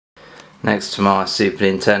Next to my Super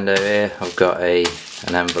Nintendo here, I've got an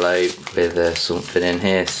envelope with something in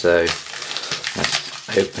here, so let's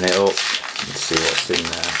open it up and see what's in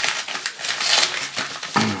there.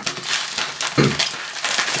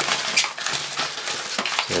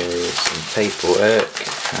 So some paperwork,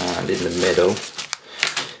 and in the middle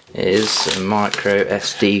is a micro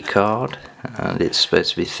SD card, and it's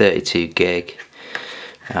supposed to be 32 gig,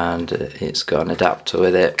 and it's got an adapter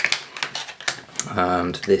with it.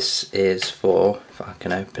 And this is for, if I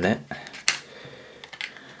can open it,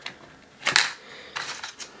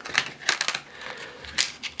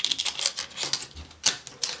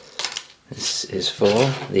 this is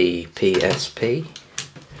for the PSP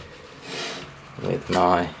with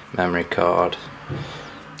my memory card,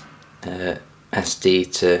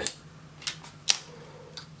 SD to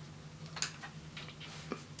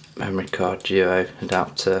memory card duo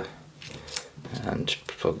adapter, and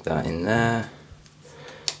plug that in there.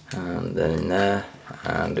 And then in there,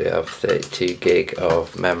 and we have 32 gig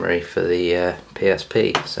of memory for the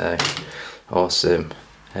PSP, so awesome.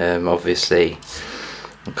 Obviously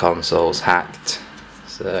the console's hacked,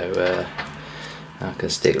 so I can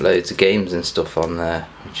stick loads of games and stuff on there,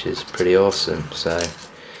 which is pretty awesome, so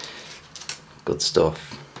good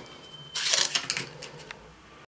stuff.